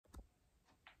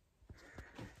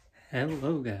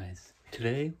Hello guys!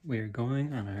 Today we are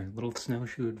going on our little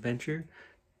snowshoe adventure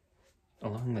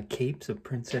along the capes of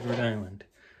Prince Edward Island.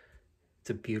 It's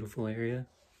a beautiful area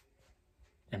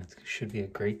and it should be a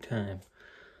great time.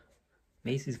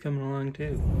 Maci's coming along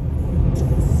too.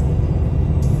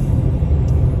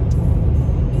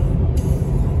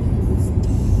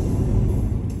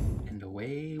 And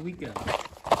away we go.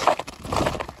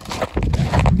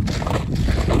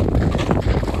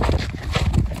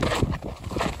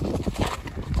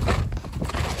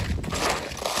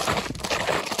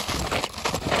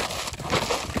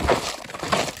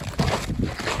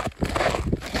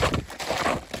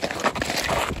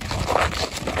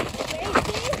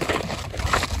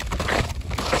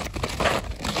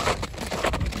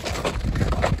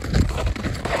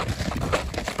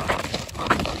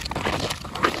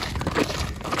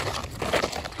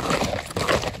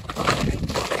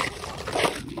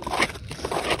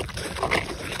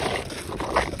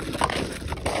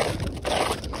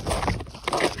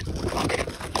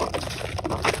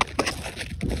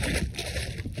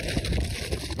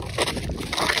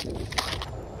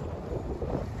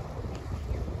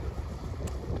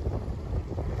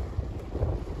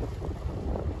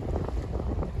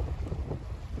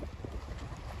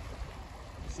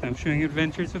 Snowshoeing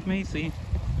adventures with Maci.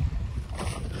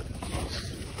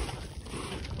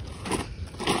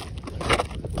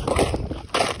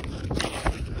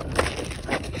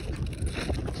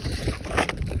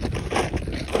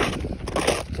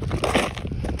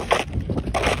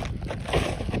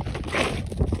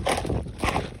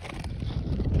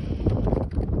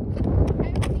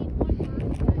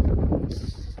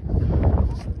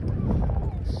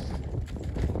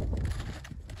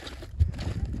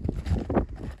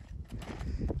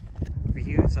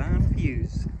 Views on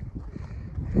views.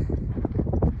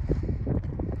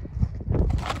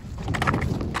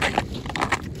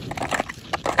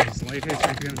 There's Lighthouse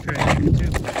if you're going to try it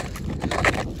too.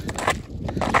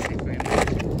 See if we can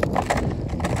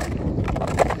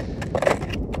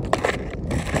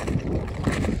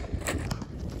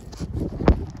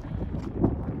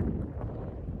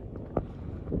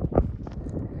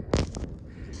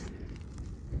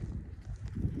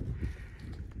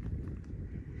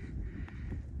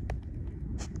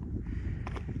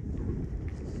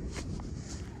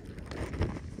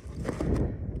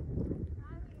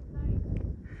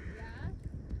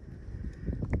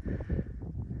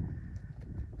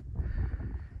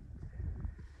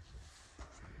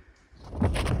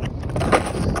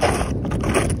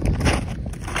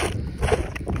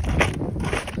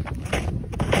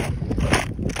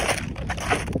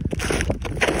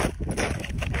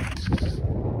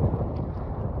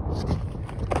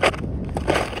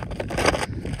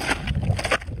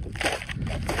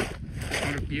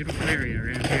beautiful area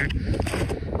around here.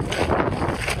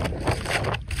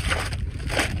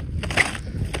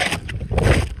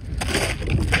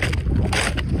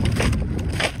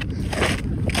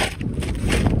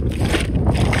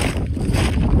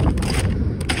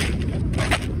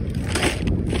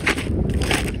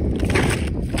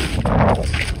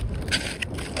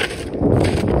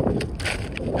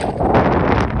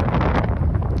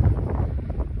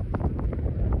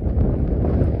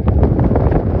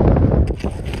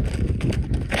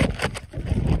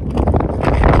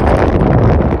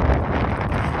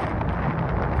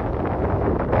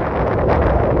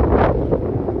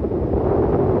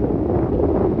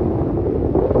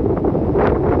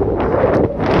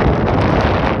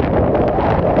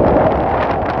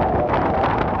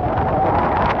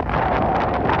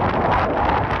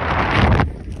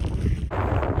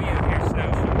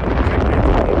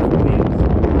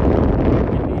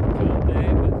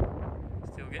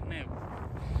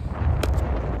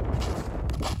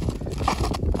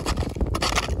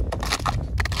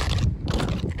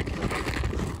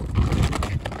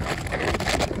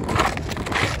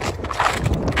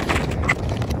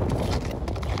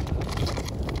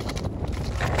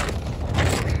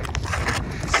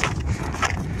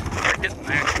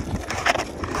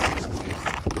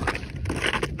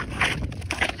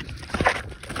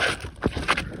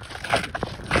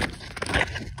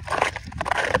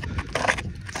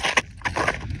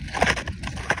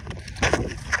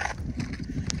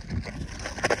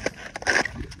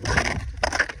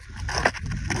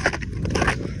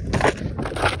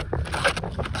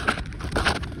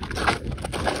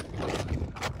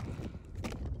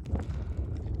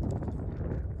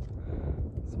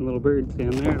 Some little birds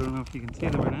down there. I don't know if you can see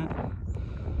them or not.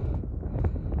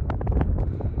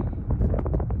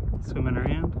 Swimming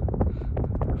around,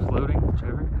 or floating,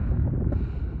 whichever.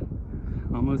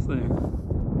 Almost there.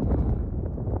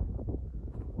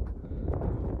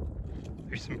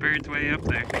 There's some birds way up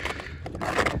there.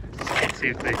 Let's see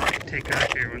if they take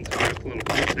off here once we're up a little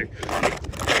closer.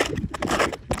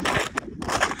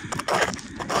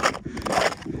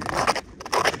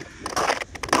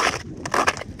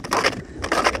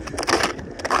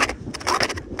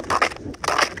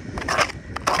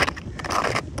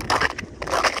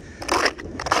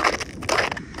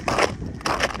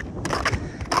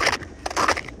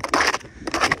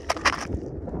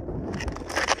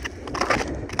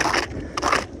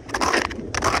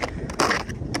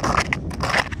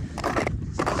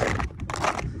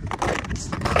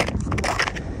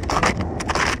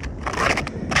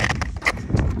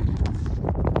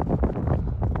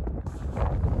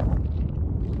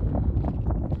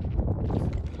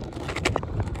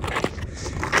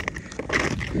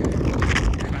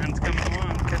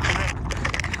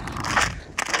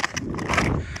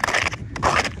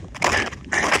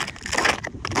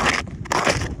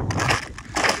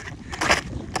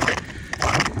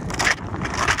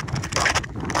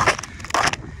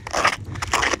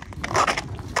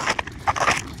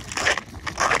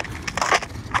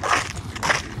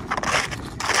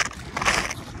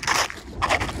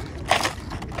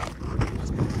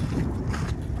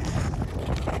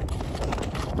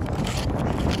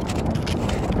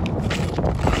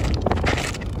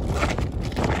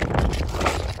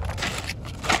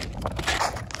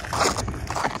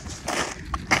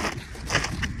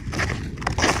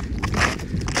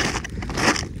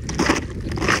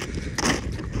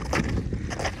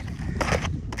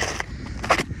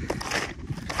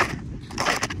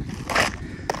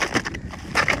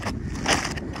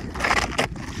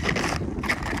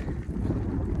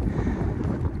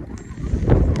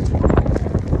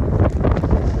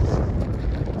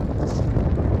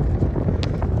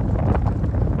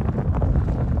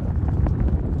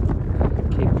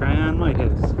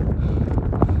 Lighthouse.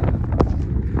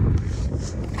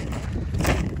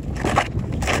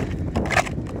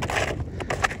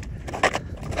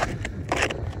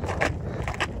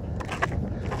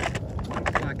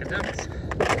 Flock of ducks.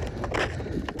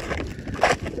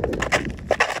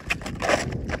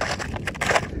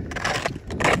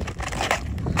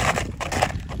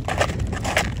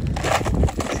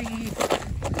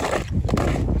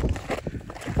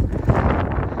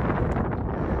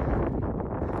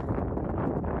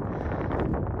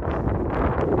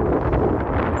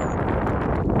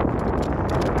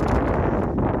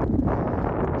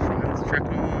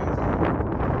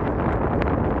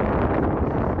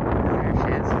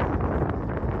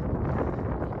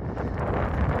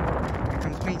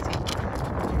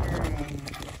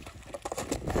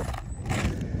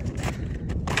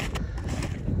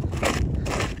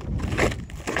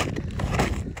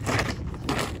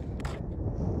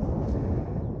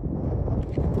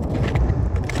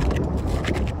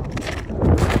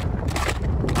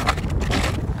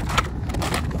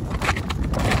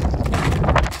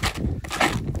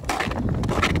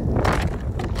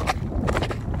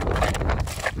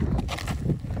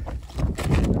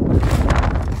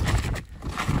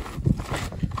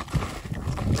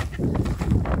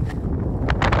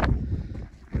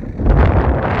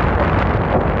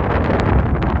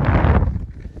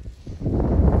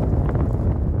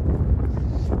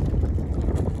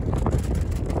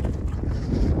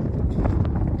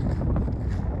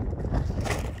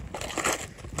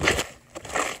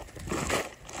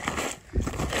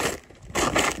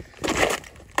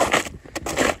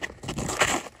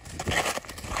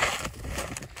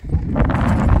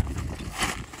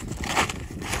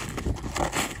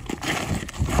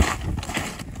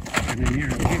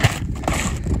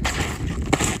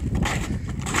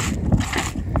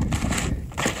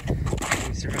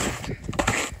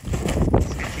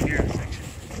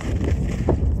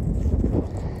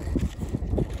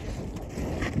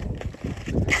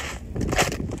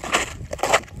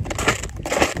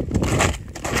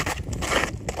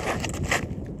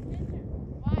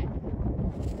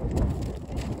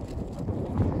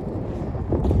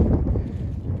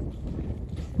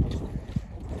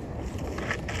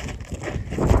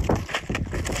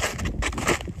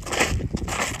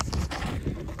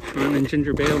 And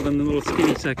Ginger bailed on the little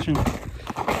skinny section.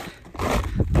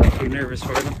 Too nervous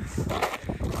for them.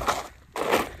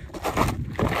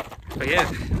 But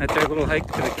yeah, that's our little hike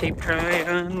to the Cape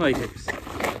Tryon Lighthouse.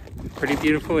 Pretty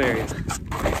beautiful area.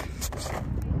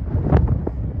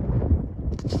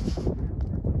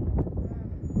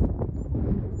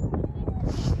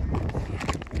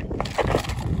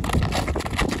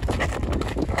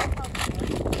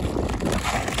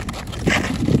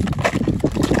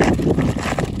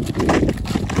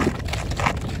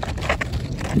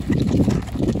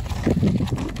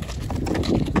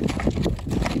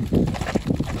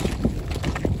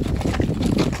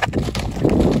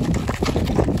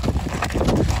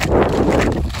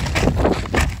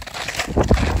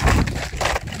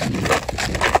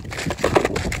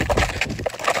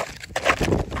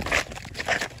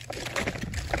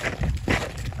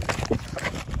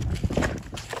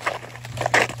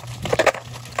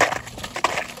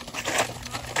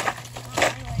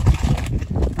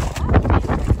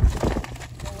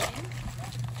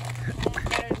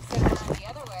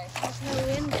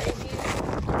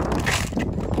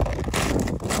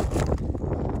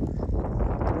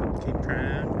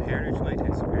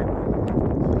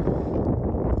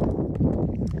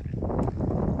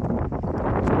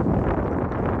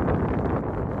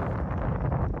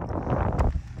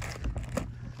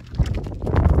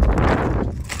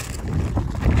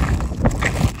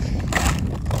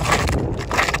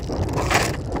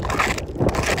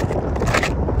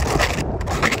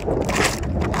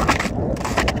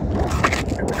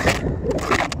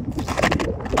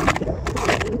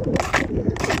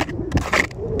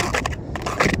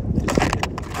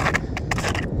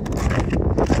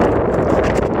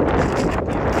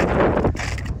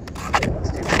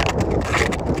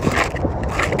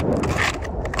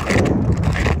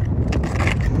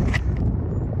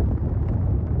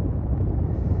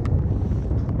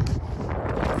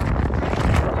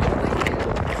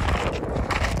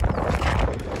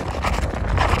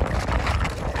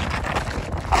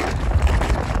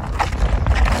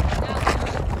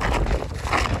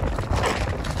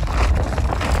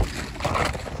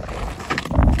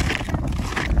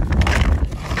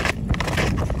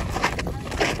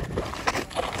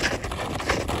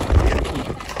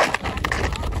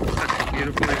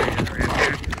 beautiful area right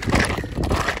here.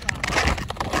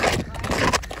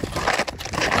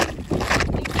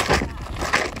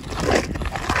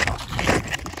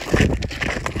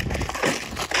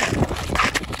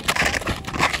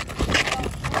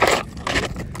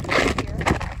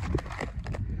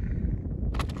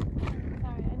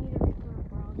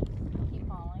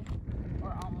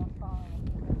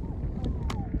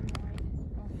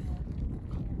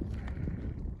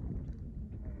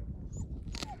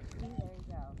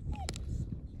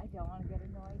 Don't want to get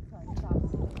annoyed, so I stop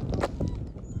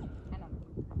and I'm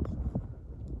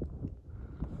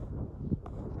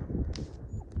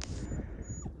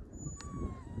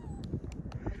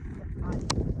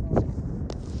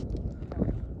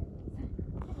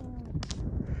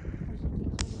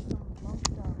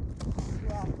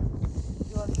yeah,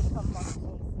 you want to become Maci.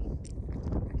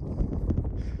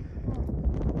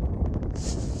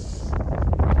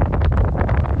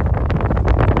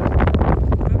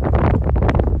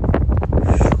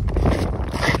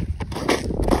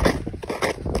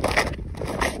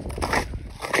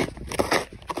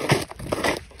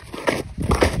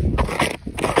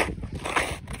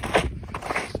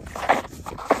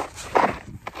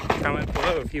 Comment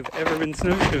below if you've ever been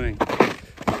snowshoeing. What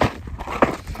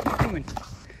are you doing?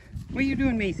 What are you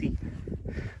doing, Maci?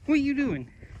 What are you doing?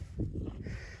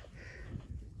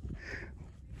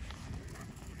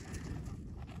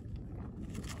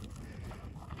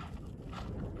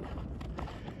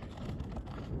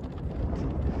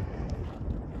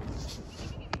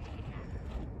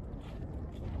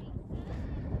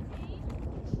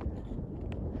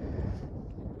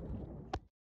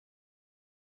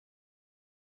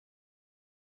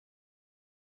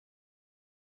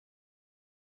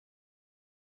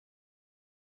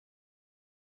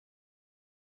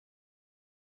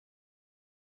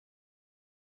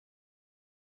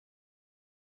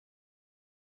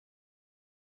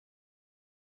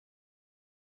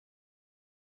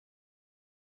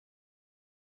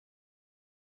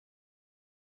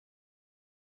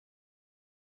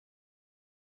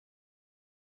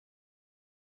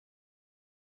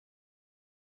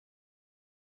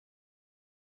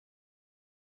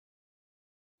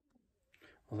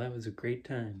 Well, that was a great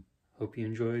time. Hope you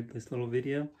enjoyed this little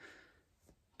video.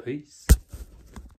 Peace.